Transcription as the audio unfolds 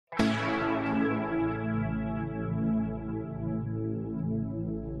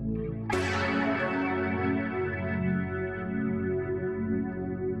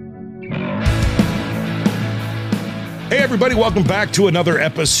everybody. Welcome back to another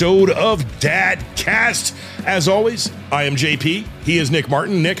episode of Dadcast. As always, I am JP. He is Nick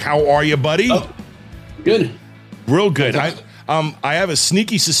Martin. Nick, how are you, buddy? Oh, good. Real good. I have a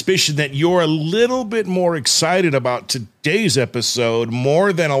sneaky suspicion that you're a little bit more excited about today's episode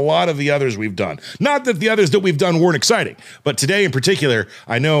more than a lot of the others we've done. Not that the others that we've done weren't exciting, but today in particular,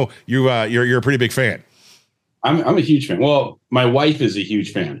 I know you're a pretty big fan. I'm a huge fan. Well, my wife is a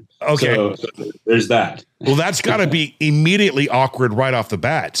huge fan. Okay. So there's that. Well, that's got to be immediately awkward right off the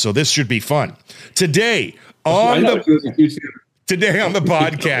bat. So this should be fun. Today on the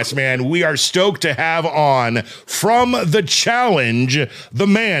podcast, man, we are stoked to have on from the challenge, the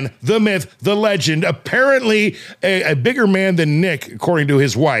man, the myth, the legend, apparently a bigger man than Nick, according to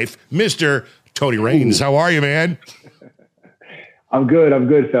his wife, Mr. Tony Raines. How are you, man? I'm good,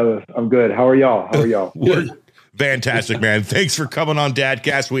 fellas. I'm good. How are y'all? We're fantastic, man. Thanks for coming on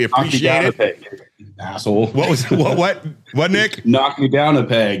Dadcast. We appreciate it. Asshole. What, Nick? Knock me down a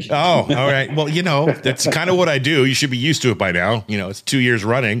peg. Oh, all right. Well, that's kind of what I do. You should be used to it by now. It's 2 years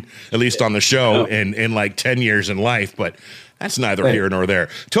running, at least on the show, and like 10 years in life, but that's neither here nor there.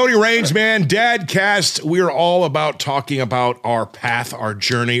 Tony Raines, man, Dadcast. We're all about talking about our path, our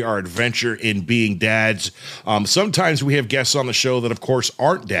journey, our adventure in being dads. Sometimes we have guests on the show that, of course,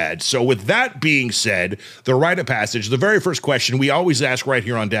 aren't dads. So with that being said, the rite of passage, the very first question we always ask right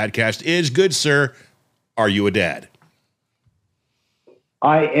here on Dadcast is, good sir, are you a dad?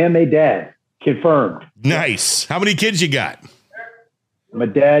 I am a dad. Confirmed. Nice. How many kids you got? I'm a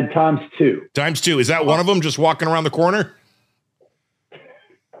dad times two. Times two. Is that one of them just walking around the corner?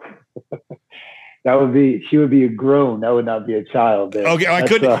 She would be a grown. That would not be a child. Then. Okay, I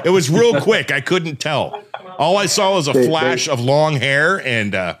couldn't. It was real quick. I couldn't tell. All I saw was a flash of long hair,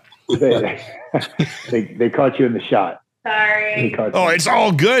 and they caught you in the shot. Sorry. Oh, it's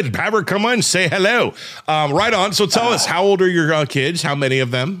all good. Have her come on, say hello. Right on. So tell us, how old are your kids? How many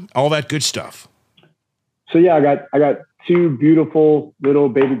of them? All that good stuff. So yeah, I got two beautiful little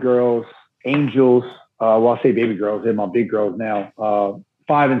baby girls, angels. Well, I say baby girls. They're my big girls now.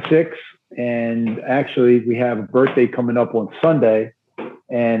 5 and 6. And actually, we have a birthday coming up on Sunday,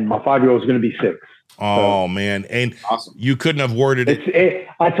 and my 5-year-old is going to be 6. Oh, man. And awesome. You couldn't have worded it.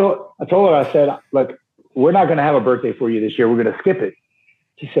 I told her, I said, look, we're not going to have a birthday for you this year. We're going to skip it.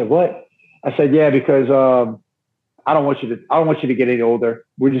 She said, what? I said, yeah, because I don't want you to get any older.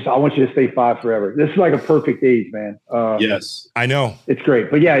 I want you to stay 5 forever. This is like a perfect age, man. Yes, I know. It's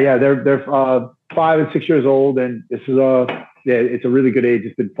great. But yeah, they're 5 and 6 years old, and this is it's a really good age.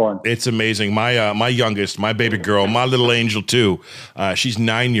 It's been fun. It's amazing. My youngest, my baby girl, my little angel too. She's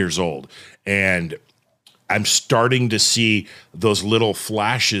 9 years old, and I'm starting to see those little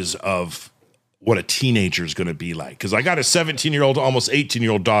flashes of what a teenager is going to be like. Because I got a 17-year-old, almost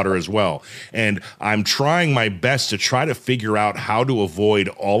 18-year-old daughter as well, and I'm trying my best to try to figure out how to avoid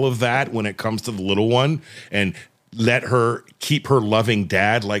all of that when it comes to the little one, and let her keep her loving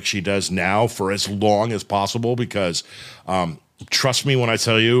dad like she does now for as long as possible, because trust me when I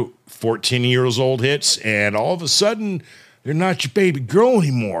tell you, 14 years old hits and all of a sudden they're not your baby girl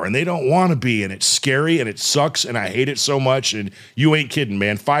anymore, and they don't want to be, and it's scary and it sucks and I hate it so much. And you ain't kidding,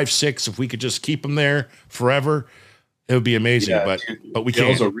 man. 5, 6, if we could just keep them there forever, it would be amazing. Yeah, but we can't.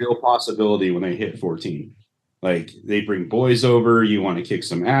 It's a real possibility when they hit 14. Like, they bring boys over, you want to kick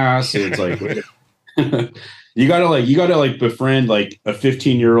some ass, and it's like You gotta befriend like a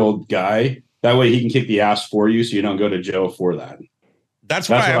 15-year-old guy. That way he can kick the ass for you, so you don't go to jail for that. That's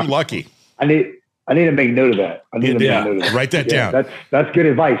why I'm lucky. I need to make note of that. Write that down. That's good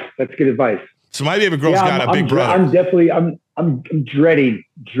advice. So my baby girl's got a big brother. I'm dreading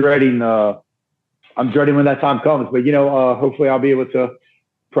when that time comes. But hopefully I'll be able to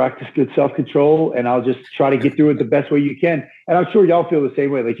practice good self-control, and I'll just try to get through it the best way you can. And I'm sure y'all feel the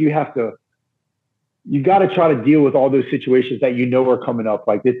same way. Like, you got to try to deal with all those situations that are coming up.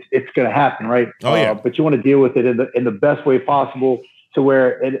 Like, it's going to happen, right? Oh yeah. But you want to deal with it in the best way possible, to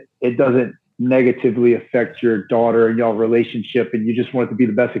where it doesn't negatively affect your daughter and y'all relationship, and you just want it to be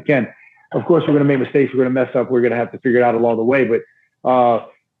the best it can. Of course, we're going to make mistakes. We're going to mess up. We're going to have to figure it out along the way. But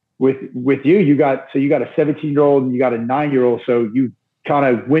with you got a 17-year-old and you got a 9-year-old. So you kind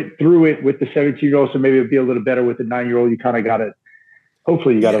of went through it with the 17-year-old. So maybe it'd be a little better with the 9-year-old. You kind of got it.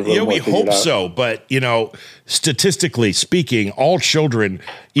 Hopefully you got it. Yeah, we hope so. But, statistically speaking, all children,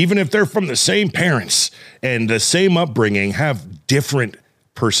 even if they're from the same parents and the same upbringing, have different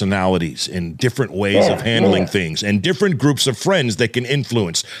personalities and different ways of handling things, and different groups of friends that can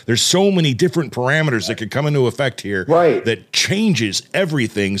influence. There's so many different parameters that could come into effect here that changes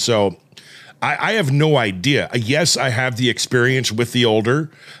everything. So I have no idea. Yes, I have the experience with the older,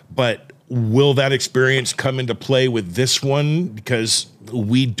 but will that experience come into play with this one? Because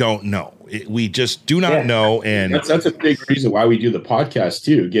we don't know. We just do not know. And that's a big reason why we do the podcast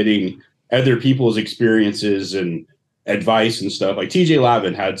too, getting other people's experiences and advice and stuff. Like TJ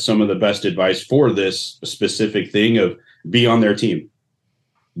Lavin had some of the best advice for this specific thing of be on their team,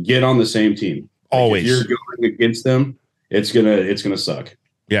 get on the same team. Like always, if you're going against them, it's gonna suck.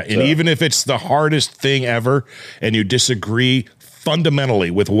 Yeah, and even if it's the hardest thing ever, and you disagree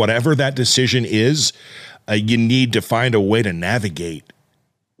fundamentally with whatever that decision is, you need to find a way to navigate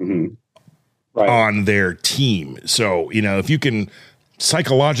on their team. So, if you can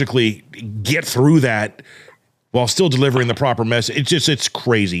psychologically get through that while still delivering the proper message, it's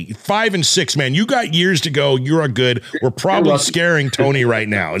crazy. 5 and 6, man, you got years to go. You're good. We're probably scaring Tony right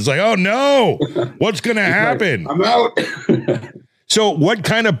now. It's like, oh no, what's going to happen? I'm out. So what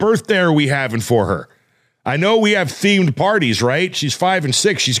kind of birthday are we having for her? I know we have themed parties, right? She's 5 and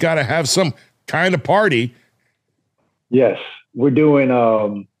 6. She's got to have some kind of party. Yes, we're doing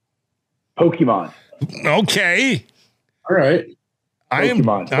Pokemon. Okay. All right.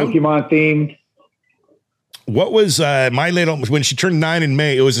 Pokemon themed. What was my little, when she turned 9 in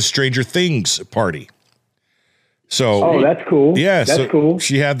May, it was a Stranger Things party. So, that's cool. Yeah, that's cool.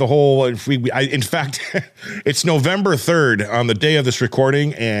 She had the whole. In fact, it's November 3rd on the day of this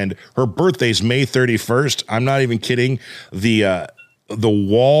recording, and her birthday's May 31st. I'm not even kidding. The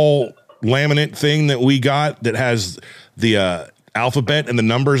wall laminate thing that we got that has the alphabet and the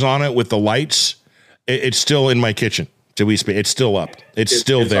numbers on it with the lights. It's still in my kitchen. It's still up. It's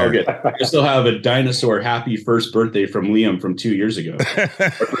still there. All good. I still have a dinosaur happy first birthday from Liam from 2 years ago.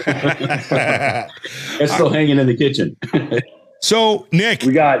 It's still hanging in the kitchen. So, Nick,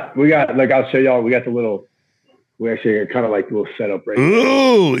 we got like, I'll show y'all. We got we actually kind of like the little setup right now.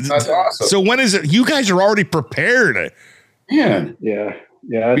 Ooh, that's awesome. So when is it? You guys are already prepared. Man. Yeah.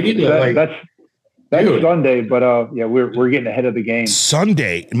 We need to, that's Sunday, but we're getting ahead of the game.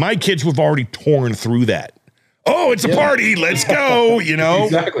 Sunday. My kids have already torn through that. Oh, it's a party. Let's go,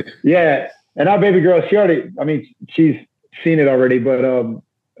 Exactly. Yeah. And our baby girl, she's seen it already, but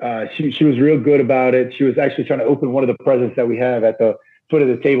she was real good about it. She was actually trying to open one of the presents that we have at the foot of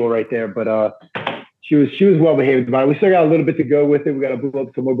the table right there. But she was well behaved about it. We still got a little bit to go with it. We got to blow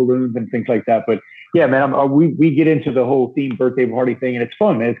up some more balloons and things like that. But yeah, man, we get into the whole themed birthday party thing, and it's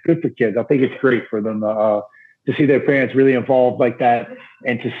fun, man. It's good for kids. I think it's great for them to see their parents really involved like that,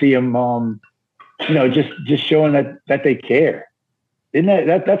 and to see them just showing that they care. Isn't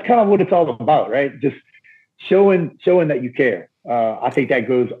that's kind of what it's all about, right? Just showing that you care. I think that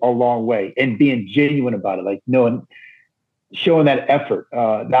goes a long way, and being genuine about it, like showing that effort.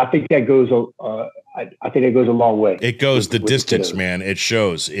 I think that goes. I think it goes a long way. It goes the distance, man. It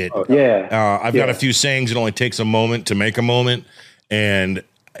shows it. I've got a few sayings. It only takes a moment to make a moment, and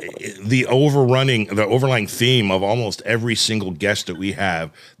the overlying theme of almost every single guest that we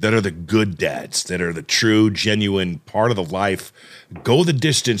have that are the good dads, that are the true, genuine part of the life, go the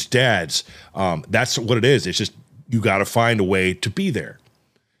distance dads. That's what it is. It's just, you got to find a way to be there.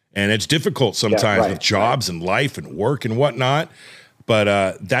 And it's difficult sometimes with jobs and life and work and whatnot.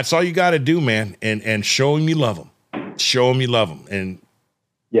 But that's all you got to do, man. And show them you love them. Show them you love them. And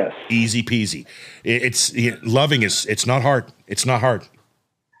yes, easy peasy. Loving it's not hard. It's not hard.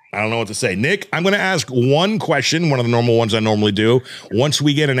 I don't know what to say. Nick, I'm going to ask one question, one of the normal ones I normally do. Once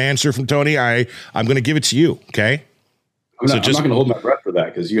we get an answer from Tony, I'm going to give it to you, okay? I'm not going to hold my breath for that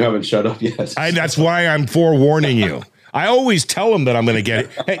because you haven't shut up yet. That's why I'm forewarning you. I always tell him that I'm going to get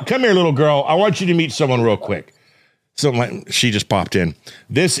it. Hey, come here, little girl. I want you to meet someone real quick. So she just popped in.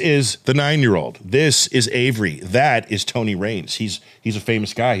 This is the 9-year-old. This is Avery. That is Tony Raines. He's a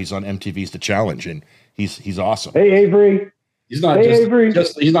famous guy. He's on MTV's The Challenge, and he's awesome. Hey, Avery. He's not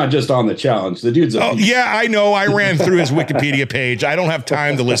he's not just on The Challenge. The dude's yeah, I know. I ran through his Wikipedia page. I don't have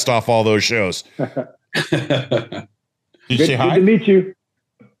time to list off all those shows. Did you say hi? Good to meet you.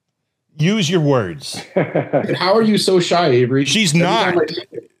 Use your words. How are you so shy, Avery? She's not.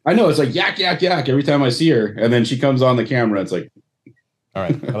 I know. It's like yak, yak, yak every time I see her. And then she comes on the camera. It's like, all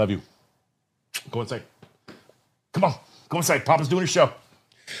right, I love you. Go inside. Come on. Go inside. Papa's doing a show.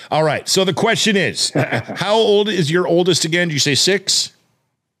 All right. So the question is, how old is your oldest again? Did you say 6?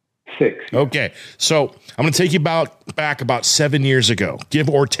 6. Okay. So I'm going to take you back about 7 years ago, give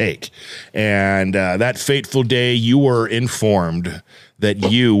or take. And that fateful day, you were informed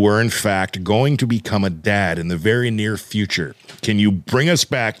that you were, in fact, going to become a dad in the very near future. Can you bring us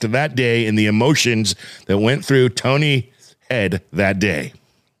back to that day and the emotions that went through Tony's head that day?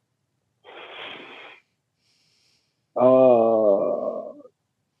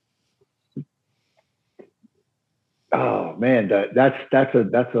 man, that's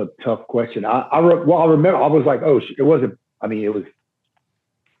a tough question. I remember I was like, oh, it wasn't. I mean, it was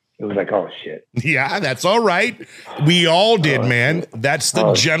like, oh shit. Yeah, that's all right. We all did, man. Shit. That's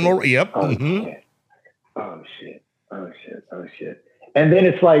the general. Shit. Yep. Oh, shit. Oh shit. Oh shit. Oh shit. And then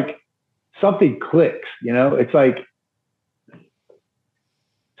it's like something clicks. You know, it's like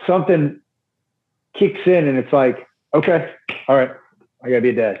something kicks in, and it's like, okay, all right, I gotta be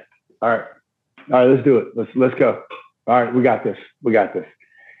a dad. All right, let's do it. Let's go. All right, we got this.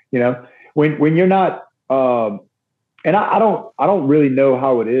 You know, when you're not, and I don't really know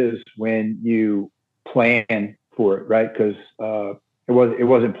how it is when you plan for it, right? Because it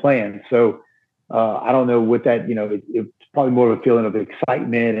wasn't planned. So I don't know what that, you know, it's probably more of a feeling of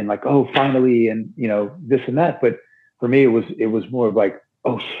excitement and like, oh, finally, and you know, this and that. But for me, it was more of like,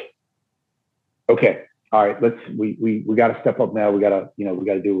 oh shit. Okay. All right. We got to step up now. We got to do what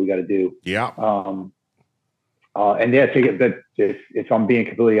we got to do. Yeah. And yeah, take it that if I'm being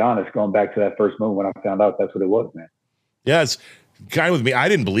completely honest, going back to that first moment when I found out that's what it was, man. Yeah. It's kind of with me. I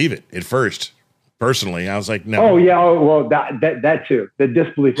didn't believe it at first. Personally, I was like, no. Oh yeah. Oh, well, that too. The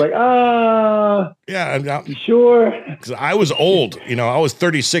disbelief, like, yeah, you sure? Because I was old. You know, I was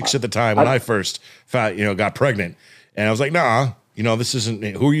 36 at the time when I first got pregnant, and I was like, nah. You know, this isn't.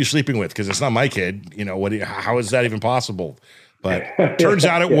 Who are you sleeping with? Because it's not my kid. You know, how is that even possible? But turns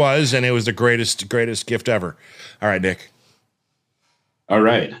out it was, and it was the greatest gift ever. All right, Nick. All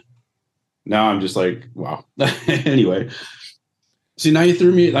right. Now I'm just like, wow. Anyway, see, now you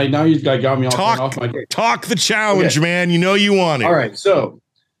threw me. Like now you got me off my game. Talk the challenge, man. You know you want it. All right. So,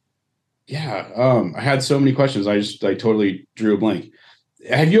 yeah, I had so many questions. I totally drew a blank.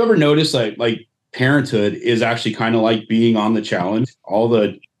 Have you ever noticed like parenthood is actually kind of like being on the challenge? All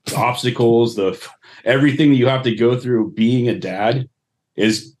the obstacles, everything that you have to go through being a dad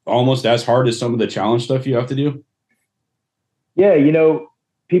is almost as hard as some of the challenge stuff you have to do. Yeah, you know,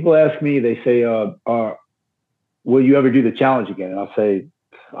 people ask me, they say, will you ever do the challenge again? And I'll say,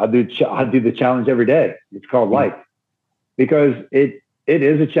 I do the challenge every day. It's called life, because it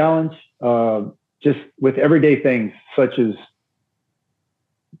is a challenge, just with everyday things such as,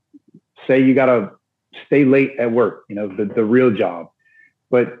 say you got to stay late at work, you know, the real job,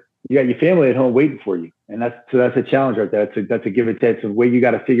 but you got your family at home waiting for you. And that's a challenge right there. That's a give and take. It's a way you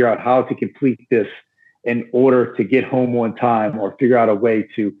got to figure out how to complete this in order to get home on time, or figure out a way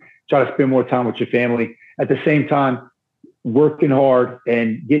to try to spend more time with your family at the same time, working hard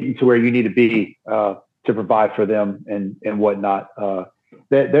and getting to where you need to be to provide for them and whatnot.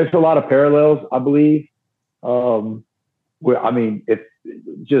 There's a lot of parallels, I believe. Where, I mean, if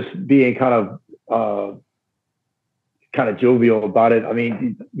just being kind of jovial about it. I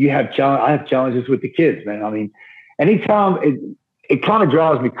mean, I have challenges with the kids, man. I mean, anytime it kind of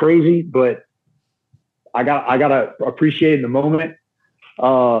drives me crazy, but I gotta appreciate in the moment.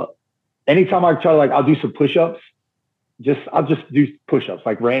 Anytime I try to, like, I'll do some push-ups. I'll just do push-ups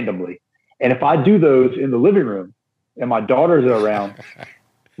like randomly. And if I do those in the living room and my daughters are around,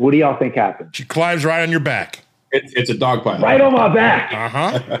 what do y'all think happens? She climbs right on your back. It's a dog pile. Right on my back.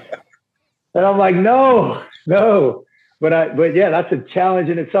 Uh-huh. And I'm like, no. But yeah, that's a challenge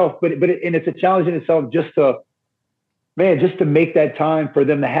in itself. But it's a challenge in itself just to make that time for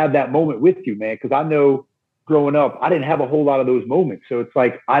them to have that moment with you, man. Because I know growing up, I didn't have a whole lot of those moments. So it's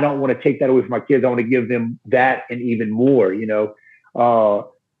like, I don't want to take that away from my kids. I want to give them that and even more, you know.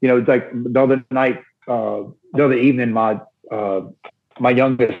 It's like the other evening, my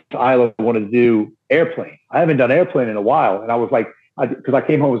youngest Isla wanted to do airplane. I haven't done airplane in a while. And I was like, because I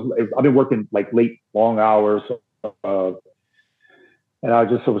came home, I've been working like late, long hours. And I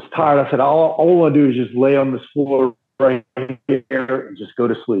was tired. I said, all I want to do is just lay on this floor right here and just go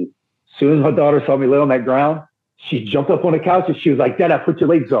to sleep. As soon as my daughter saw me lay on that ground, she jumped up on the couch and she was like, Dad, put your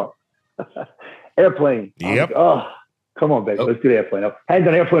legs up. Airplane. Yep. Like, oh, come on, baby. Let's do the airplane. I hadn't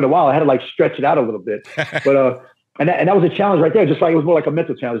done airplane in a while. I had to like stretch it out a little bit. But and that was a challenge right there. Just like, it was more like a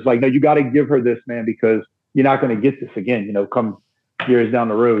mental challenge. It's like, no, you got to give her this, man, because you're not going to get this again, you know, come years down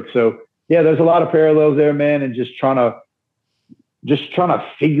the road. So yeah, there's a lot of parallels there, man. And just trying to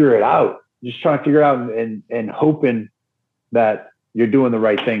figure it out, and hoping that you're doing the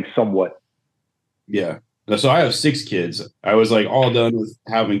right thing somewhat. Yeah. So I have 6 kids. I was like all done with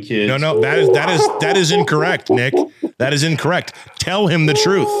having kids. No, that is incorrect, Nick. That is incorrect. Tell him the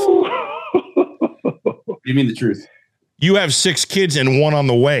truth. What do you mean the truth? You have 6 kids and 1 on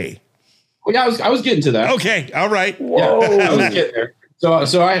the way. Well, yeah, I was getting to that. Okay, all right. Yeah, I was getting there. So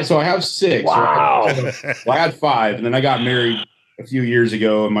I have 6. Wow. I had 5, and then I got married a few years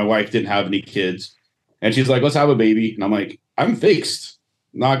ago, and my wife didn't have any kids, and she's like, "Let's have a baby," and I'm like, "I'm fixed."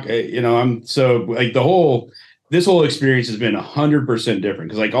 Not, I'm so like the whole this whole experience has been 100% different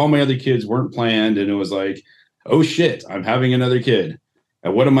because like all my other kids weren't planned, and it was like, oh shit, I'm having another kid,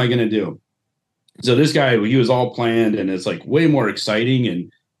 and what am I going to do? So this guy, he was all planned, and it's like way more exciting,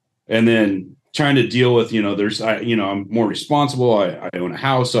 and then trying to deal with, I'm more responsible. I own a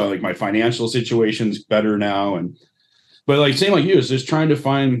house, so like my financial situation's better now, but like same like you, is just trying to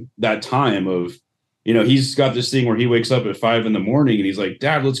find that time of, he's got this thing where he wakes up at 5 a.m. and he's like,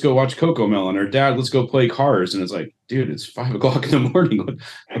 Dad, let's go watch Cocomelon, or Dad, let's go play cars. And it's like, dude, it's 5 o'clock in the morning.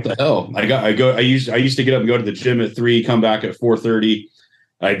 What the hell? I used to get up and go to the gym at 3, come back at 4:30.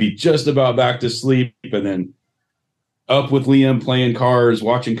 I'd be just about back to sleep, and then up with Liam playing cars,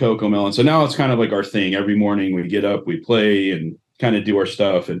 watching Cocomelon. So now it's kind of like our thing. Every morning we get up, we play and kind of do our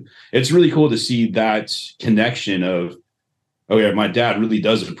stuff. And it's really cool to see that connection of, oh yeah, my dad really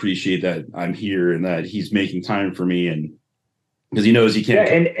does appreciate that I'm here and that he's making time for me, and because he knows he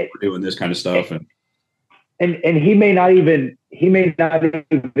can't doing this kind of stuff. And he may not even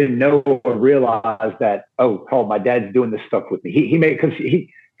know or realize that, oh, my dad's doing this stuff with me. He may, because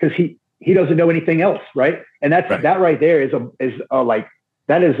he doesn't know anything else, right? And that's right. That right there is a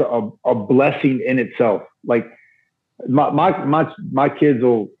blessing in itself. Like my kids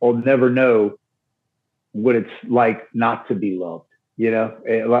will never know what it's like not to be loved,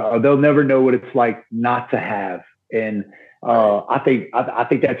 they'll never know what it's like not to have. And I think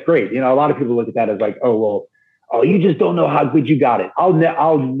that's great. A lot of people look at that as like, oh, you just don't know how good you got it. I'll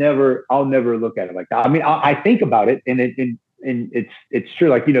never look at it like that. I mean, I think about it, and it's true.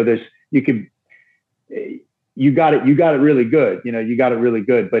 Like, you got it really good. You got it really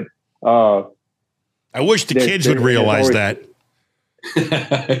good. But I wish the kids would realize that.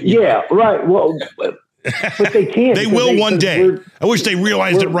 Yeah, right. Well, but they can't. They will one day. I wish they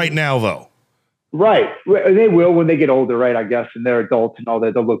realized it right now, though. Right. They will when they get older, right, I guess, and they're adults and all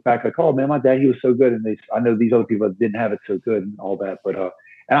that. They'll look back like, oh, man, my dad, he was so good. And I know these other people didn't have it so good and all that. But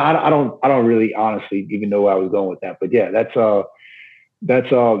and I don't really honestly even know where I was going with that. But, yeah, that's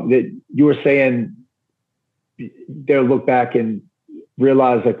you were saying they'll look back and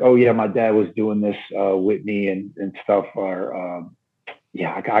realize like, oh, yeah, my dad was doing this with me and stuff. Or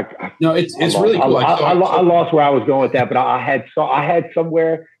no, it's really cool. I lost where I was going with that, but I had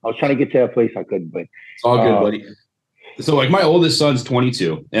somewhere I was trying to get to a place I couldn't. But it's all good, buddy. So like my oldest son's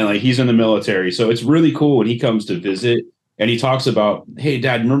 22, and like he's in the military, so it's really cool when he comes to visit and he talks about, hey,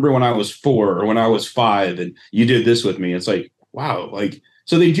 Dad, remember when I was 4 or when I was 5 and you did this with me? It's like, wow, like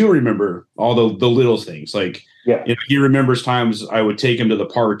so they do remember all the little things. Like, yeah, he remembers times I would take him to the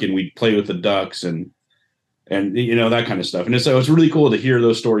park and we'd play with the ducks and that kind of stuff. And it's really cool to hear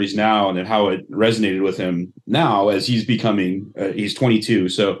those stories now and then how it resonated with him now as he's becoming, he's 22.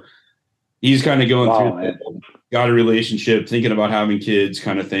 So he's kind of going through, got a relationship, thinking about having kids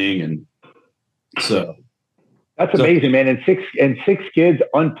kind of thing. And so that's amazing, man. And six kids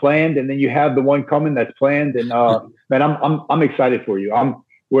unplanned. And then you have the one coming that's planned. And man, I'm excited for you.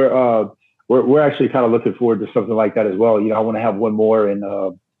 We're actually kind of looking forward to something like that as well. I want to have one more and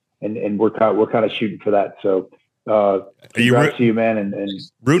we're kind of shooting for that. So, congrats to you, man, and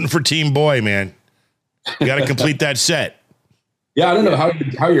rooting for Team Boy, man. You got to complete that set. Yeah, I don't know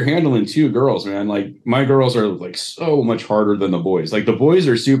how you're handling 2 girls, man. Like my girls are like so much harder than the boys. Like the boys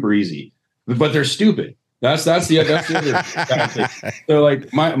are super easy, but they're stupid. That's the other. So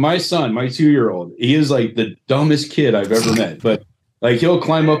like my son, my 2-year-old, he is like the dumbest kid I've ever met. But like he'll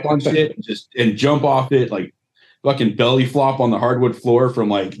climb up on shit and jump off it, like fucking belly flop on the hardwood floor from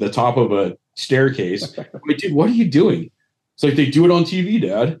like the top of a staircase. I'm like, dude, what are you doing? It's like, they do it on TV,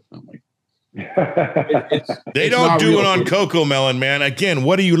 Dad. I'm like, they don't do it on Cocomelon, man. Again,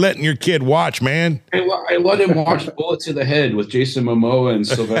 what are you letting your kid watch, man? I let him watch Bullet to the Head with Jason Momoa and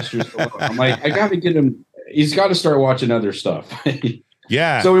Sylvester Stallone. I'm like, I got to get him. He's got to start watching other stuff.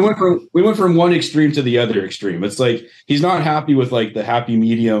 Yeah. So we went from one extreme to the other extreme. It's like he's not happy with like the happy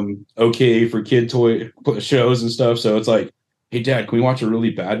medium, okay for kid toy shows and stuff. So it's like, hey, Dad, can we watch a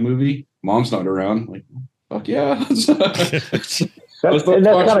really bad movie? Mom's not around. I'm like, fuck yeah. That's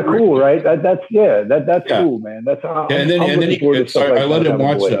kind of cool, right? That's cool, man. That's and then I let him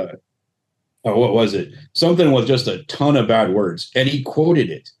watch. What was it? Something with just a ton of bad words, and he quoted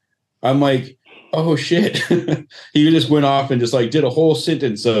it. I'm like, oh shit. He just went off and just like did a whole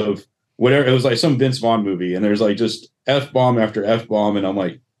sentence of whatever. It was like some Vince Vaughn movie, and there's like just F-bomb after F-bomb, and I'm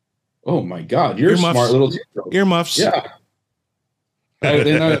like, oh my God, you're Earmuffs. A smart little earmuffs. Yeah.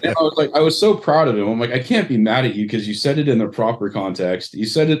 And I was like, I was so proud of him. I'm like, I can't be mad at you because you said it in the proper context. You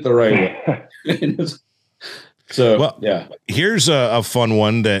said it the right way. So, well, yeah. Here's a fun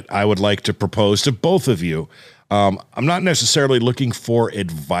one that I would like to propose to both of you. I'm not necessarily looking for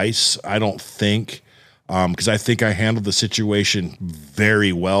advice, I don't think. because I think I handled the situation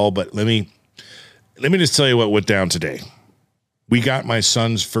very well. But let me just tell you what went down today. We got my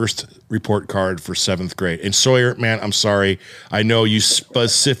son's first report card for 7th grade. And Sawyer, man, I'm sorry. I know you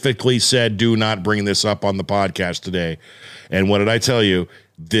specifically said do not bring this up on the podcast today. And what did I tell you?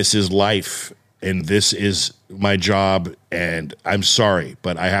 This is life, and this is my job, and I'm sorry,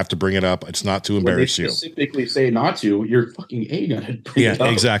 but I have to bring it up. It's not to embarrass you. Specifically say not to, you're fucking gonna bring it up.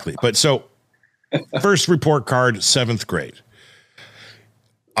 Yeah, exactly. But so, first report card, 7th grade.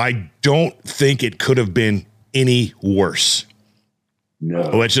 I don't think it could have been any worse. No.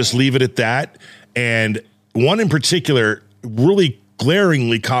 Let's just leave it at that. And one in particular really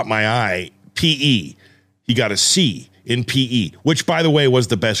glaringly caught my eye, PE. He got a C in PE, which, by the way, was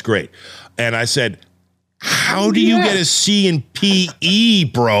the best grade. And I said, how do you get a C in PE,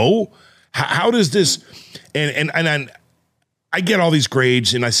 bro? How does this? And I get all these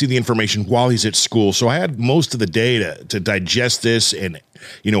grades and I see the information while he's at school. So I had most of the day to digest this and,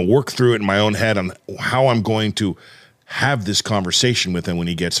 work through it in my own head on how I'm going to have this conversation with him when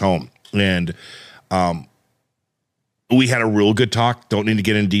he gets home. And we had a real good talk. Don't need to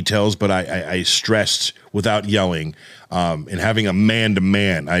get into details, but I stressed without yelling and having a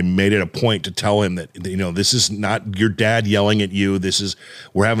man-to-man. I made it a point to tell him that, this is not your dad yelling at you.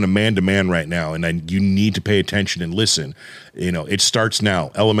 We're having a man-to-man right now, and you need to pay attention and listen. It starts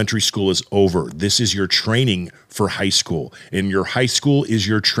now. Elementary school is over. This is your training for high school, and your high school is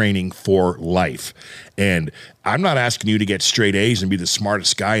your training for life. And I'm not asking you to get straight A's and be the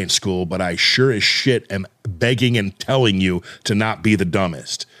smartest guy in school, but I sure as shit am begging and telling you to not be the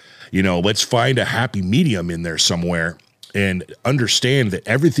dumbest. Let's find a happy medium in there somewhere and understand that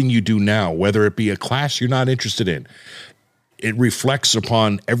everything you do now, whether it be a class you're not interested in, it reflects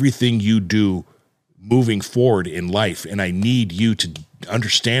upon everything you do moving forward in life. And I need you to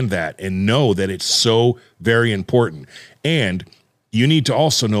understand that and know that it's so very important. And you need to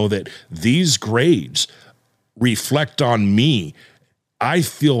also know that these grades reflect on me. I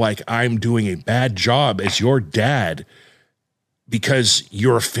feel like I'm doing a bad job as your dad because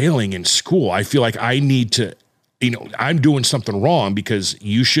you're failing in school. I feel like I need to, I'm doing something wrong because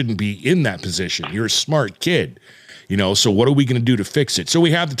you shouldn't be in that position. You're a smart kid, so what are we going to do to fix it? So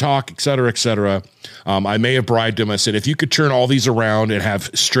we had the talk, et cetera, et cetera. I may have bribed him. I said, if you could turn all these around and have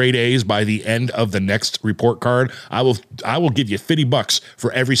straight A's by the end of the next report card, I will give you $50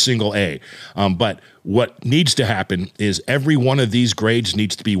 for every single A. But what needs to happen is every one of these grades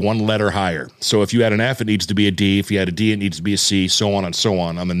needs to be one letter higher. So if you had an F, it needs to be a D. If you had a D, it needs to be a C, so on and so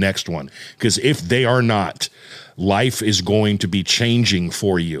on the next one. Because if they are not, life is going to be changing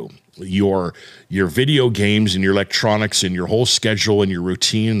for you. Your video games and your electronics and your whole schedule and your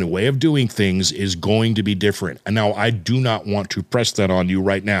routine and the way of doing things is going to be different. And now I do not want to press that on you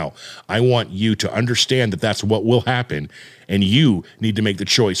right now. I want you to understand that that's what will happen. And you need to make the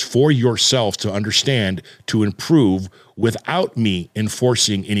choice for yourself to understand, to improve without me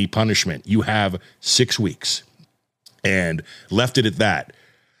enforcing any punishment. You have 6 weeks and left it at that.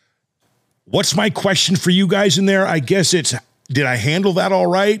 What's my question for you guys in there? I guess it's, did I handle that all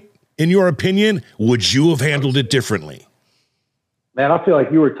right? In your opinion, would you have handled it differently? Man, I feel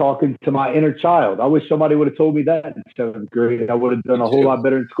like you were talking to my inner child. I wish somebody would have told me that in 7th grade. I would have done a whole lot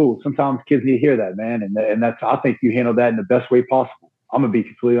better in school. Sometimes kids need to hear that, man. And that's, I think you handled that in the best way possible. I'm going to be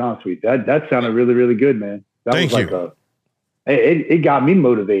completely honest with you. That sounded really, really good, man. That Thank was you. It got me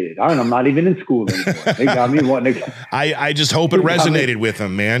motivated. I'm not even in school anymore. It got me wanting to. I just hope it resonated with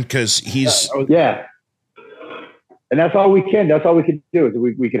him, man, because he's. Yeah. And that's all we can. That's all we can do is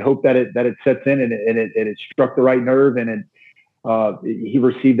we can hope that it sets in and it struck the right nerve and he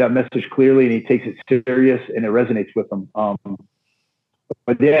received that message clearly and he takes it serious and it resonates with him.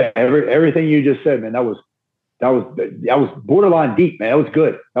 But yeah, everything you just said, man, that was borderline deep, man. That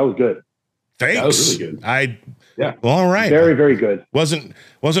was good. Thanks. That was really good. Well, all right. Very, very good. Wasn't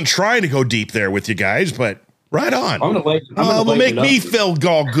trying to go deep there with you guys, but right on. I'm gonna make me feel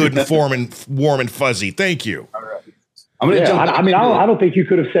all good and warm and fuzzy. Thank you. All right. I'm gonna jump. I don't think you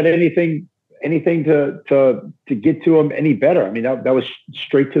could have said anything to get to him any better. I mean, that was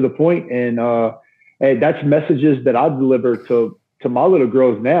straight to the point, and that's messages that I deliver to my little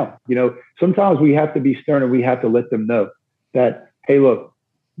girls now. Sometimes we have to be stern and we have to let them know that, hey, look,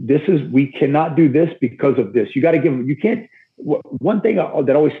 we cannot do this because of this. You got to give them. You can't. One thing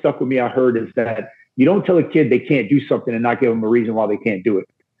that always stuck with me, I heard, is that you don't tell a kid they can't do something and not give them a reason why they can't do it.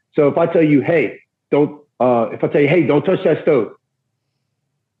 So if I tell you, hey, don't touch that stove.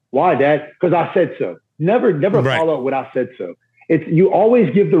 Why, Dad? Because I said so. Never right. follow up what I said so. You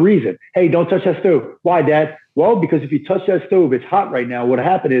always give the reason. Hey, don't touch that stove. Why, Dad? Well, because if you touch that stove, it's hot right now. What'll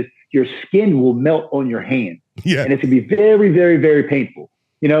happen is your skin will melt on your hand. Yeah. And it can be very, very, very painful.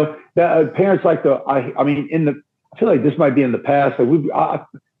 You know, that, parents like to, I mean, I feel like this might be in the past. Like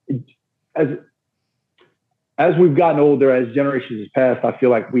as we've gotten older, as generations has passed, I feel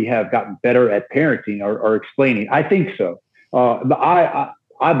like we have gotten better at parenting or explaining. I think so. But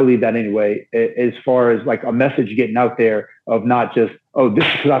I believe that anyway, as far as like a message getting out there of not just, oh, this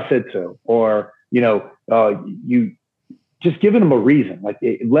is because I said so, or, you know, you just giving them a reason, like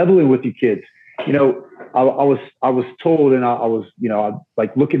leveling with your kids. You know, I was told, and I was, you know,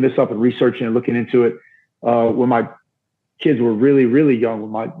 like looking this up and researching and looking into it when my kids were really, really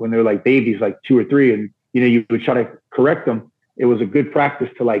young, when they were like babies, like 2 or 3, and you know, you would try to correct them. It was a good practice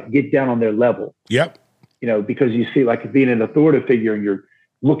to like get down on their level. Yep. You know, because you see, like being an authoritative figure, and you're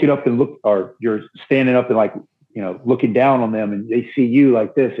looking up and or you're standing up and like, you know, looking down on them, and they see you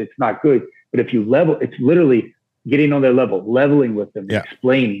like this. It's not good. But if you level, it's literally getting on their level, leveling with them,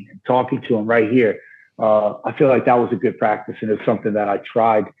 explaining and talking to them right here. I feel like that was a good practice, and it's something that I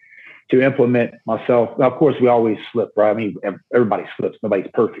tried to implement myself. Of course, we always slip, right? I mean, everybody slips. Nobody's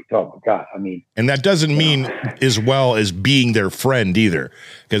perfect. Oh my God. I mean, and that doesn't mean as well as being their friend either,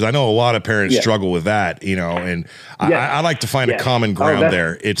 because I know a lot of parents struggle with that, you know, and I like to find a common ground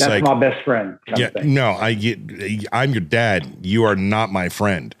there. That's like my best friend. No, I'm your dad. You are not my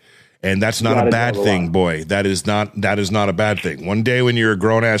friend. And that's not a bad thing, boy. That is not a bad thing. One day when you're a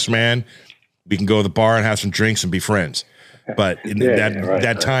grown ass man, we can go to the bar and have some drinks and be friends. But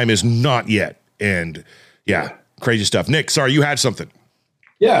that time is not yet. And crazy stuff. Nick, sorry, you had something.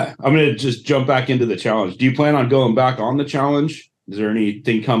 Yeah, I'm going to just jump back into the challenge. Do you plan on going back on the challenge? Is there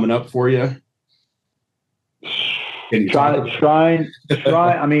anything coming up for you? Try.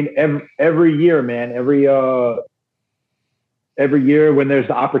 I mean, every year, man, every year when there's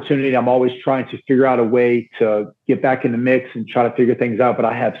the opportunity, I'm always trying to figure out a way to get back in the mix and try to figure things out. But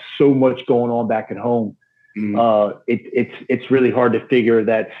I have so much going on back at home. It's really hard to figure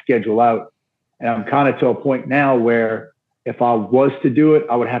that schedule out. And I'm kind of to a point now where if I was to do it,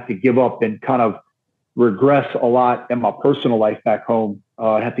 I would have to give up and kind of regress a lot in my personal life back home.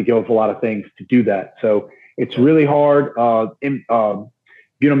 I'd have to give up a lot of things to do that. So it's really hard.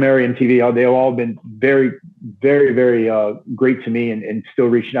 Mary and TV, they've all been very, very, very great to me and still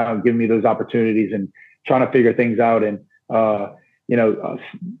reaching out and giving me those opportunities and trying to figure things out. And,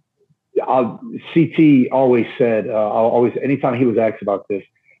 CT always said, anytime he was asked about this,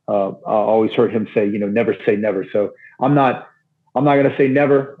 I always heard him say, you know, never say never. So I'm not going to say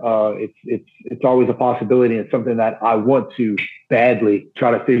never. It's always a possibility. It's something that I want to badly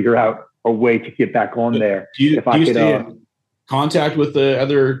try to figure out a way to get back on there. Do you stay in contact with the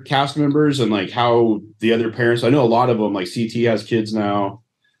other cast members and like how the other parents? I know a lot of them, like CT has kids now.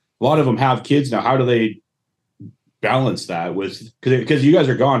 A lot of them have kids now. How do they balance that with, because you guys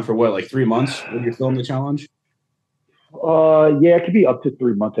are gone for what, like 3 months when you're filming the challenge? It could be up to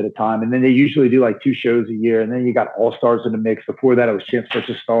 3 months at a time, and then they usually do like 2 shows a year, and then you got All Stars in the mix. Before that, it was Chance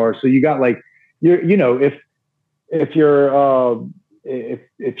vs. Stars. So you got like if you're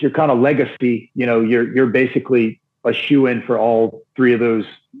kind of legacy, you know, you're basically a shoe-in for all 3 of those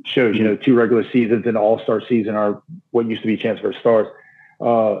shows. You know, 2 regular seasons and All Star season are what used to be Chance vs. Stars.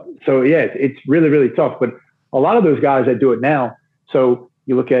 It's really, really tough, but a lot of those guys that do it now. So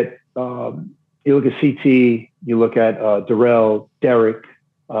you look at CT, you look at Darrell, Derek,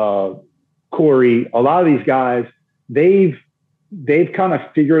 Corey. A lot of these guys, they've kind of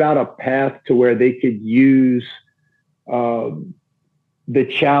figured out a path to where they could use the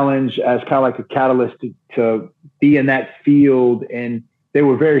challenge as kind of like a catalyst to be in that field, and they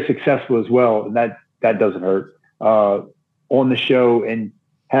were very successful as well. And that doesn't hurt on the show, and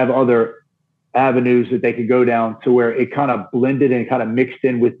have other avenues that they could go down to where it kind of blended and kind of mixed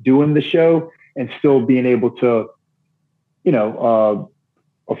in with doing the show and still being able to, you know,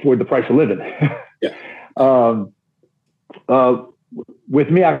 afford the price of living. With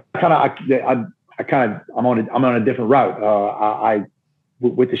me, I'm on a different route.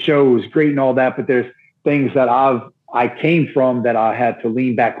 With the show, it was great and all that, but there's things that I came from that I had to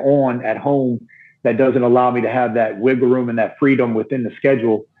lean back on at home that doesn't allow me to have that wiggle room and that freedom within the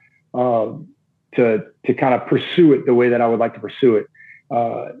schedule to kind of pursue it the way that I would like to pursue it.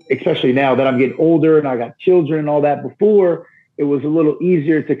 Especially now that I'm getting older and I got children and all that. Before, it was a little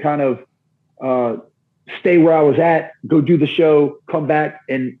easier to kind of stay where I was at, go do the show, come back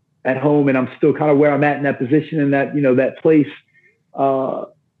and at home, and I'm still kind of where I'm at in that position and that, you know, that place. And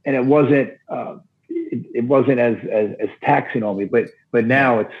it wasn't as taxing on me, but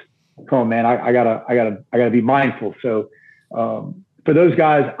now it's, come on, man, I gotta be mindful. So For those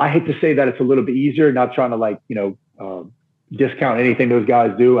guys, I hate to say that it's a little bit easier, not trying to like, discount anything those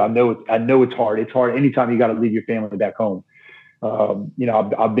guys do. I know it's hard. It's hard anytime you got to leave your family back home.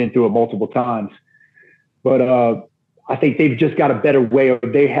 I've been through it multiple times, but I think they've just got a better way, or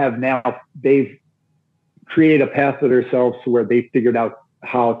they've created a path for themselves to where they figured out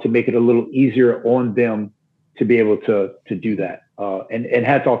how to make it a little easier on them to be able to do that. And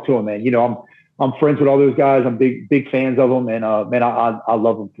hats off to them, man. I'm friends with all those guys. I'm big fans of them, and man, I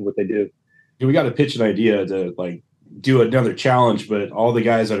love them for what they do. We got to pitch an idea to like do another challenge, but all the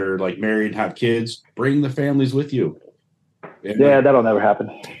guys that are like married and have kids, bring the families with you. Yeah, that'll never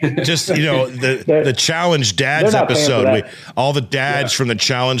happen. Just the challenge dads episode. All the dads from the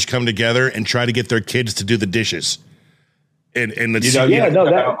challenge come together and try to get their kids to do the dishes. And you have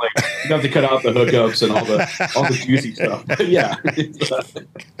to cut out the hookups and all the juicy stuff. Yeah.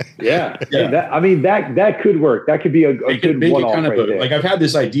 That could work. That could be a good one-off kind of right there. Like I've had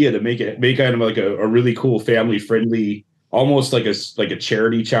this idea to make kind of like a really cool family friendly, almost like a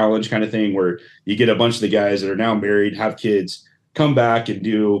charity challenge kind of thing, where you get a bunch of the guys that are now married, have kids, come back and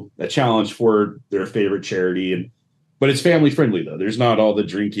do a challenge for their favorite charity, but it's family friendly though. There's not all the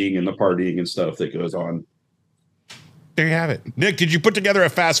drinking and the partying and stuff that goes on. There you have it. Nick, did you put together a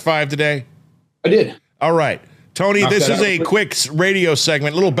Fast Five today? I did. All right. Tony, this is a quick radio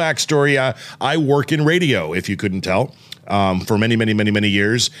segment, little backstory. I work in radio, if you couldn't tell, for many, many, many, many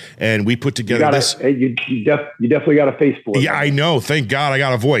years. And we put together this. You definitely got a face for it. Yeah, I know. Thank God I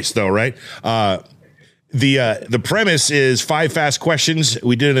got a voice, though, right? The premise is 5 fast questions.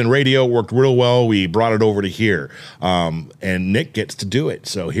 We did it in radio. It worked real well. We brought it over to here. And Nick gets to do it.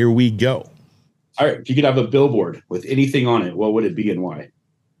 So here we go. All right. If you could have a billboard with anything on it, what would it be and why?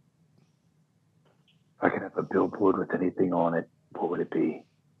 I could have a billboard with anything on it. What would it be?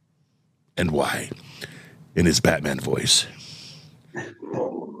 And why? In his Batman voice. If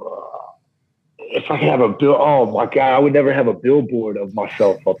I could have oh my God, I would never have a billboard of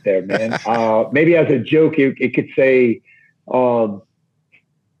myself up there, man. Maybe as a joke, it could say,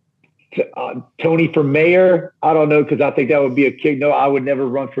 Tony for mayor. I don't know, because I think that would be a kick. No, I would never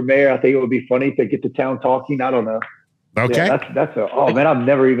run for mayor. I think it would be funny to get the town talking. I don't know. Okay. Yeah, man, I've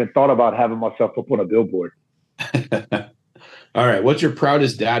never even thought about having myself up on a billboard. All right. What's your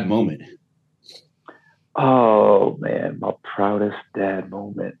proudest dad moment? Oh man, my proudest dad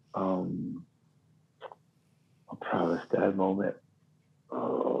moment. Oh,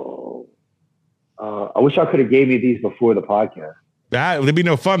 I wish I could have gave you these before the podcast. There'd be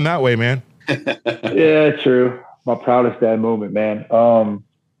no fun that way, man. Yeah, true. My proudest dad moment, man.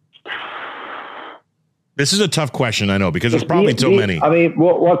 This is a tough question, I know, because there's probably so many. I mean,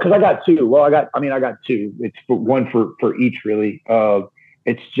 well, because I got two. I got two. It's one for each, really.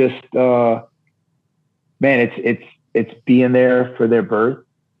 It's just, man, it's being there for their birth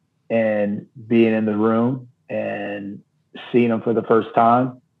and being in the room and seeing them for the first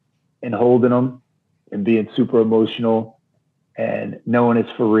time and holding them and being super emotional and knowing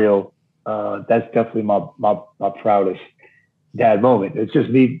it's for real. That's definitely my proudest dad moment. It's just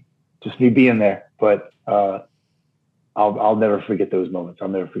me being there. But I'll never forget those moments. I'll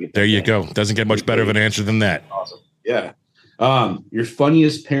never forget. There you go. Doesn't get much better of an answer than that. Awesome. Yeah. Your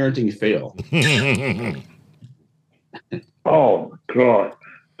funniest parenting fail. Oh God.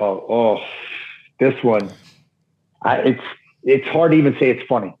 Oh, this one. It's hard to even say it's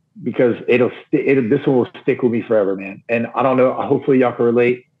funny because this one will stick with me forever, man. And I don't know. Hopefully y'all can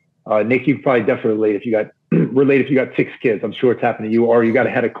relate. Nick, you can probably definitely relate if you got 6 kids. I'm sure it's happened to you, or you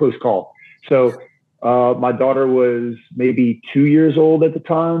had a close call. So my daughter was maybe 2 years old at the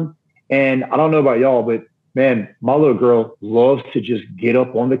time. And I don't know about y'all, but man, my little girl loves to just get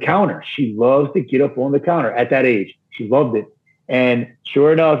up on the counter. She loves to get up on the counter at that age. She loved it. And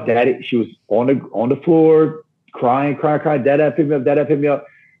sure enough, she was on the floor, crying. Dad picked me up.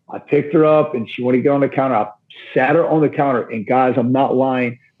 I picked her up and she wanted to get on the counter. I sat her on the counter, and guys, I'm not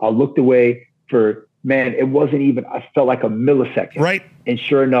lying. I looked away for, man, it wasn't even, I felt like a millisecond. Right. And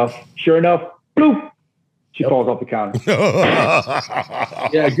sure enough, bloop, she falls off the counter.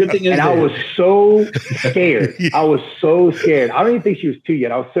 Yeah, good thing is. And I was so scared. I don't even think she was 2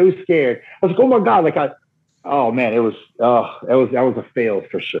 yet. I was so scared. I was like, oh my God, oh man, that was a fail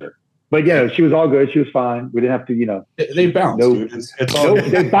for sure. But yeah, she was all good. She was fine. We didn't have to, They bounce.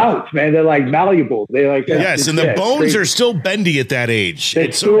 They bounce, man. They're like malleable. They like yes, and the bones are still bendy at that age.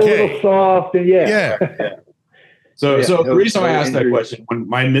 It's still a little soft, and yeah. So the reason I asked that question, when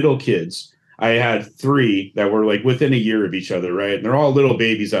my middle kids, I had 3 that were like within a year of each other, right? And they're all little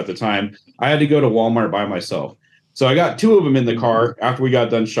babies at the time. I had to go to Walmart by myself. So I got 2 of them in the car after we got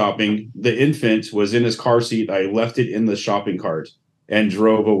done shopping. The infant was in his car seat. I left it in the shopping cart and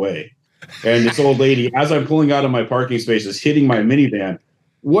drove away. And this old lady, as I'm pulling out of my parking space, is hitting my minivan.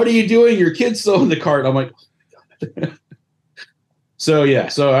 What are you doing? Your kid's still in the cart. I'm like, so yeah.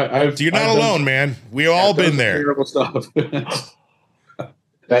 So you're not alone, man. We've all been there. Terrible stuff.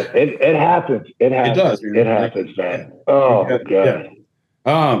 It happens. It happens. It does. Man. It happens, man. Oh God.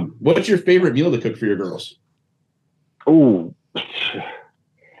 Yeah. What's your favorite meal to cook for your girls? Ooh.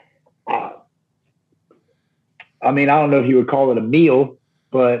 I mean, I don't know if you would call it a meal,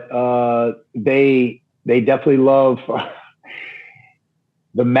 but they definitely love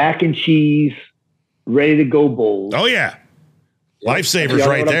the mac and cheese ready to go bowls. Oh yeah. Lifesavers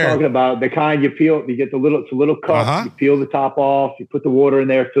right there. I'm talking about the kind you peel. You get it's a little cup. You peel the top off. You put the water in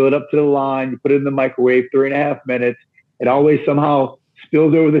there. Fill it up to the line. You put it in the microwave. 3.5 minutes. It always somehow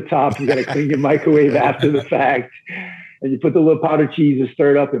spills over the top. You got to clean your microwave after the fact. And you put the little powdered cheese and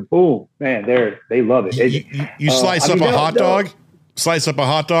stir it up, and boom, man, they love it. You slice up a hot dog. Slice up a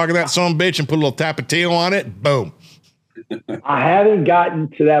hot dog in that son of a bitch and put a little tapatio on it. Boom. I haven't gotten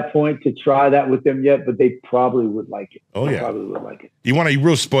to that point to try that with them yet, but they probably would like it. Oh, they yeah. probably would like it. You want to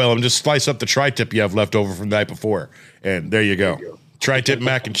real spoil them, just slice up the tri-tip you have left over from the night before. And there you go. Tri-tip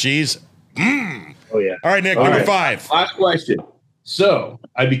mac and cheese. Mm. Oh, yeah. All right, Nick, number 5. Last question. So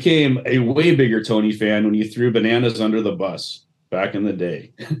I became a way bigger Tony fan when you threw bananas under the bus back in the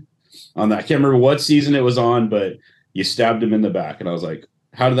day. On that, I can't remember what season it was on, but you stabbed him in the back. And I was like,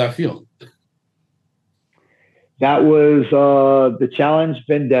 how did that feel? That was the Challenge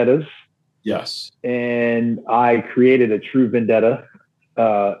Vendettas. Yes. And I created a true vendetta in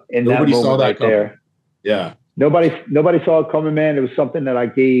Nobody that moment saw that right coming. there. Yeah. Nobody saw it coming, man. It was something that I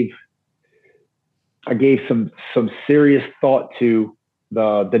gave some serious thought to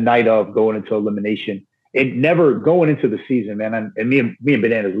the night of going into elimination. It never going into the season, man. And me and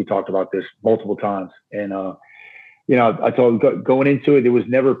Bananas, we talked about this multiple times. And I told him going into it, it was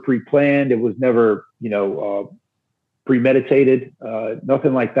never pre-planned. It was never, premeditated,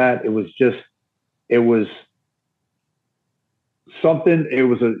 nothing like that. It was something. It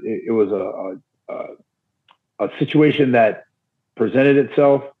was a situation that presented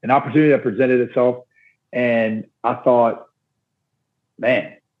itself, an opportunity that presented itself. And I thought,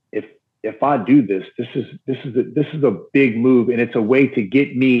 man, if I do this, this is a big move, and it's a way to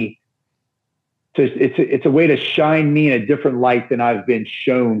get me to, it's a way to shine me in a different light than I've been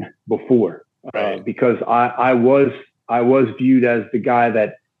shown before. Right. Because I was viewed as the guy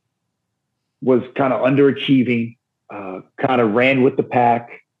that was kind of underachieving, kind of ran with the pack,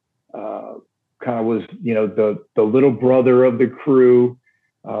 kind of was, the little brother of the crew,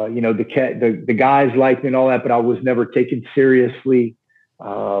 the guys liked me and all that, but I was never taken seriously.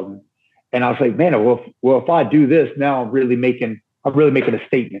 And I was like, man, well, if I do this now, I'm really making a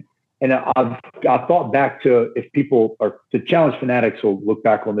statement. And I thought back to, if people or the Challenge fanatics will look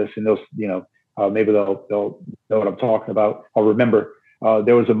back on this and they'll, maybe they'll know what I'm talking about. I'll remember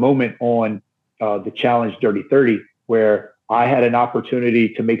there was a moment on the Challenge Dirty 30 where I had an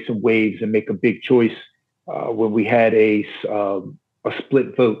opportunity to make some waves and make a big choice when we had a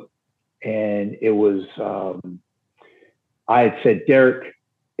split vote. And it was, I had said Derek,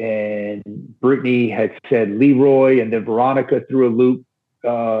 and Brittany had said Leroy, and then Veronica threw a loop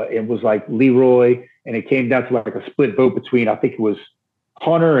and was like Leroy. And it came down to like a split vote between, I think it was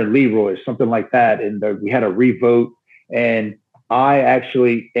Hunter and Leroy, something like that. And we had a revote. And I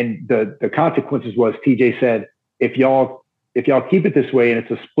actually, and the consequences was TJ said, if y'all keep it this way and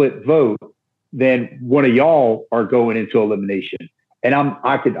it's a split vote, then one of y'all are going into elimination. And I'm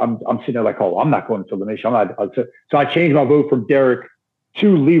sitting there like, oh, I'm not going into elimination. So I changed my vote from Derek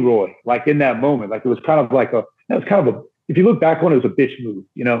to Leroy, like in that moment. Like it was kind of like if you look back on it, it was a bitch move,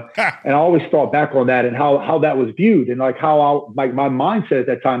 And I always thought back on that and how that was viewed, and like how my mindset at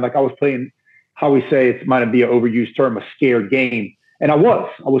that time, like I was playing, how we say, it might be an overused term, a scared game. And I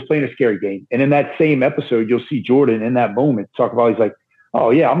was playing a scary game. And in that same episode, you'll see Jordan in that moment talk about, he's like,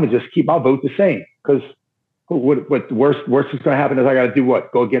 oh yeah, I'm going to just keep my vote the same. Because what worst is going to happen is I got to do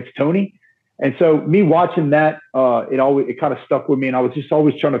what? Go against Tony? And so me watching that, it kind of stuck with me. And I was just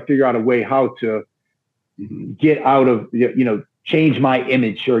always trying to figure out a way how to get out of, change my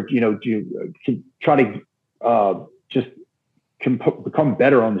image, or, to try to just become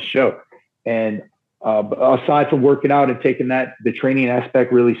better on the show. And aside from working out and taking the training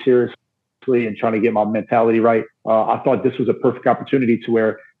aspect really seriously and trying to get my mentality right, I thought this was a perfect opportunity to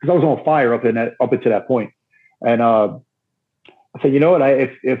where, because I was on fire up until that point. And I said, you know what,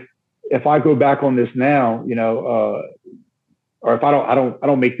 if I go back on this now, or if I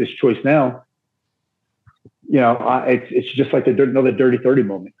don't make this choice now, it's just like another Dirty 30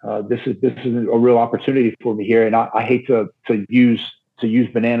 moment. This is a real opportunity for me here, and I hate to use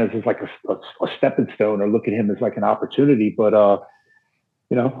Bananas as like a stepping stone or look at him as like an opportunity, but I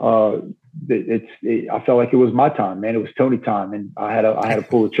felt like it was my time, man. It was Tony time, and I had to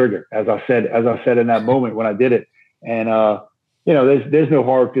pull the trigger, as I said in that moment when I did it. And there's no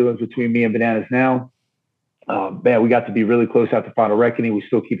hard feelings between me and Bananas now. Man, we got to be really close after Final Reckoning. We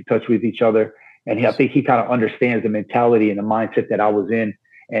still keep in touch with each other. And I think he kind of understands the mentality and the mindset that I was in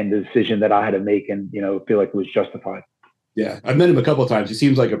and the decision that I had to make, and, feel like it was justified. Yeah. I've met him a couple of times. He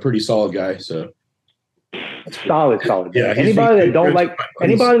seems like a pretty solid guy. So solid. Yeah. Anybody that doesn't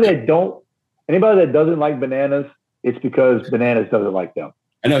like Bananas, it's because Bananas doesn't like them.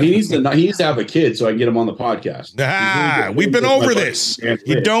 I know he needs to have a kid so I can get him on the podcast. We've been over this.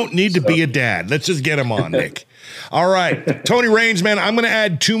 You don't need to be a dad. Let's just get him on, Nick. All right. Tony Raines, man, I'm going to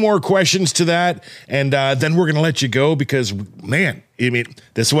add 2 more questions to that, and then we're going to let you go because, man, this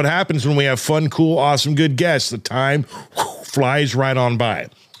is what happens when we have fun, cool, awesome, good guests. The time flies right on by.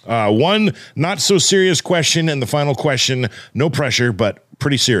 One not so serious question, and the final question, no pressure, but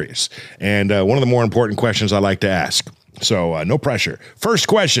pretty serious. And one of the more important questions I like to ask. So no pressure. First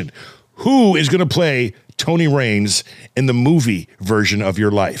question, who is going to play Tony Raines in the movie version of your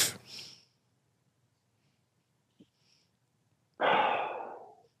life?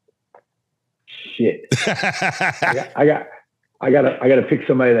 Shit. I gotta pick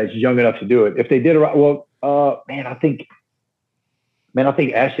somebody that's young enough to do it. If they did it right, I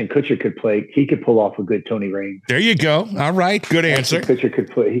think Ashton Kutcher could play. He could pull off a good Tony Raines. There you go. All right. Good answer. Ashton Kutcher could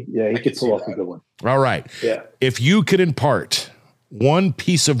play. He could pull off a good one. All right. Yeah. If you could impart one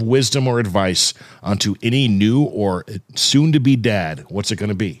piece of wisdom or advice onto any new or soon-to-be dad, what's it going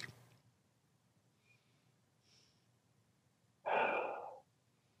to be?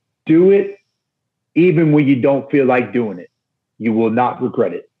 Do it even when you don't feel like doing it. You will not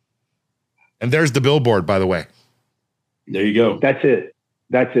regret it. And there's the billboard, by the way. There you go. That's it.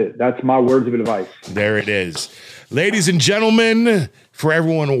 That's my words of advice. There it is. Ladies and gentlemen, for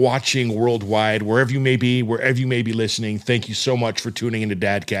everyone watching worldwide, wherever you may be listening, thank you so much for tuning into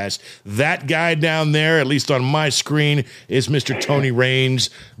Dadcast. That guy down there, at least on my screen, is Mr. Tony Raines.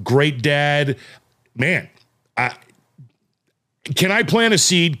 Great dad. Man, can I plant a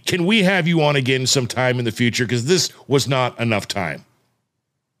seed? Can we have you on again sometime in the future? Because this was not enough time.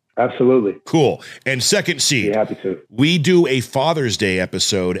 Absolutely. Cool. And second seed, be happy to. We do a Father's Day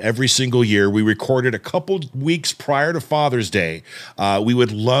episode every single year. We recorded a couple weeks prior to Father's Day. We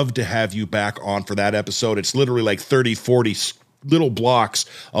would love to have you back on for that episode. It's literally like 30, 40 little blocks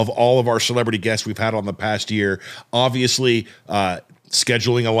of all of our celebrity guests we've had on the past year. Obviously,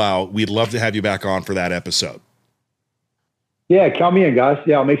 scheduling allow, we'd love to have you back on for that episode. Yeah, count me in, guys.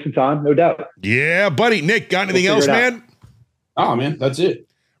 Yeah, I'll make some time, no doubt. Yeah, buddy. Nick, got anything else, man? Oh, man, that's it.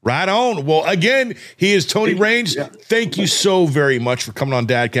 Right on. Well, again, he is Tony Raines. Yeah. Thank you so very much for coming on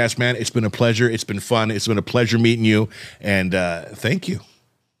Dadcast, man. It's been a pleasure. It's been fun. It's been a pleasure meeting you. And thank you.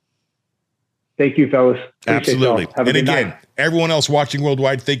 Thank you, fellas. Appreciate Absolutely. Have a and good again, night. Everyone else watching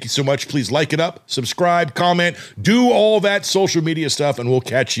worldwide, thank you so much. Please like it up, subscribe, comment, do all that social media stuff, and we'll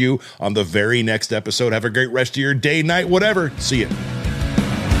catch you on the very next episode. Have a great rest of your day, night, whatever. See you.